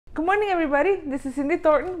Good morning, everybody. This is Cindy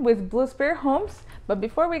Thornton with Blue Spirit Homes. But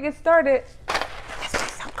before we get started, let's make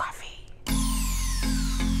some coffee.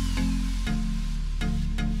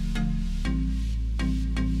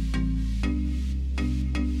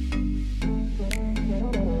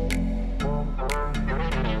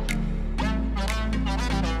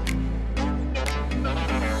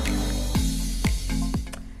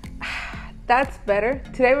 That's better.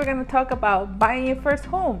 Today we're going to talk about buying your first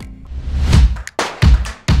home.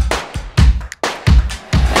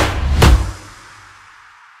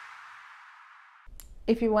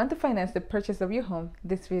 If you want to finance the purchase of your home,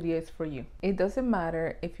 this video is for you. It doesn't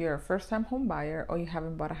matter if you're a first-time home buyer or you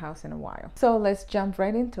haven't bought a house in a while. So let's jump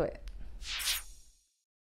right into it.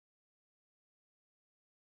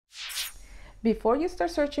 Before you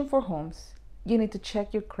start searching for homes, you need to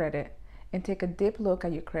check your credit and take a deep look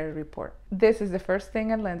at your credit report. This is the first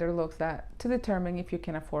thing a lender looks at to determine if you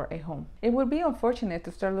can afford a home. It would be unfortunate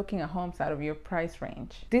to start looking at homes out of your price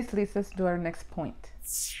range. This leads us to our next point.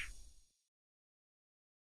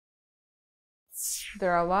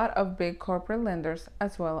 There are a lot of big corporate lenders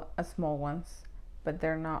as well as small ones, but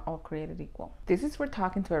they're not all created equal. This is where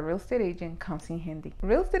talking to a real estate agent comes in handy.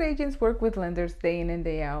 Real estate agents work with lenders day in and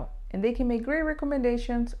day out, and they can make great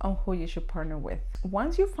recommendations on who you should partner with.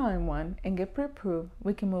 Once you find one and get pre-approved,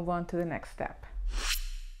 we can move on to the next step.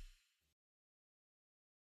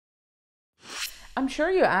 I'm sure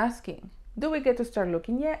you're asking, do we get to start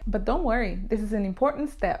looking yet? But don't worry, this is an important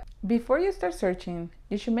step. Before you start searching,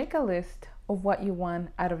 you should make a list of what you want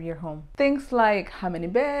out of your home. Things like how many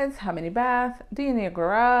beds, how many baths, do you need a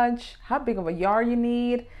garage, how big of a yard you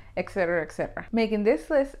need, etc., etc. Making this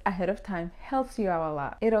list ahead of time helps you out a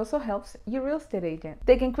lot. It also helps your real estate agent.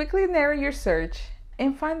 They can quickly narrow your search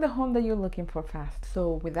and find the home that you're looking for fast.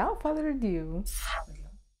 So without further ado,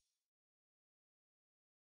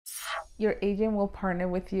 your agent will partner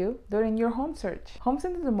with you during your home search. Homes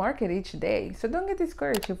enter the market each day, so don't get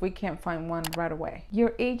discouraged if we can't find one right away.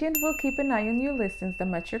 Your agent will keep an eye on your listings that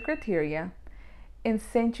match your criteria and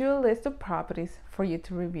send you a list of properties for you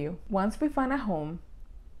to review. Once we find a home,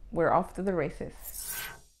 we're off to the races.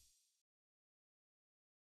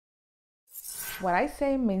 What I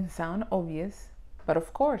say may sound obvious, but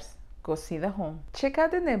of course, go see the home. Check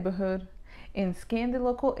out the neighborhood and scan the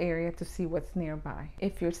local area to see what's nearby.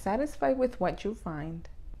 If you're satisfied with what you find,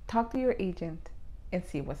 talk to your agent and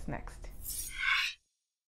see what's next.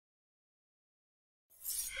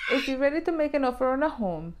 If you're ready to make an offer on a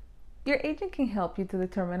home, your agent can help you to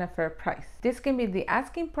determine a fair price. This can be the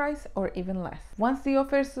asking price or even less. Once the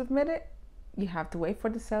offer is submitted, you have to wait for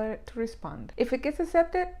the seller to respond. If it gets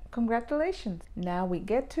accepted, congratulations. Now we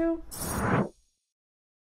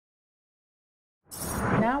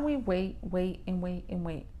wait and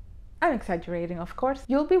wait. I'm exaggerating, of course.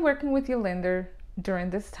 You'll be working with your lender during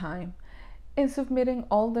this time and submitting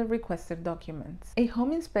all the requested documents. A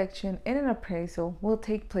home inspection and an appraisal will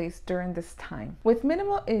take place during this time. With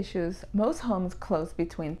minimal issues, most homes close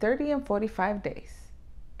between 30 and 45 days,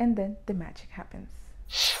 and then the magic happens.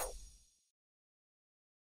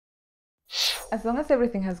 As long as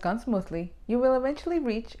everything has gone smoothly, you will eventually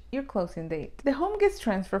reach your closing date. The home gets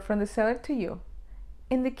transferred from the seller to you,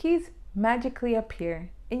 and the keys magically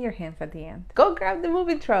appear in your hands at the end. Go grab the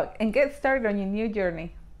moving truck and get started on your new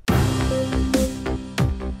journey.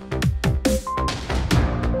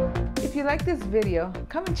 If you like this video,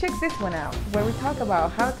 come and check this one out, where we talk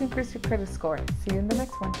about how to increase your credit score. See you in the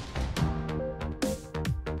next one.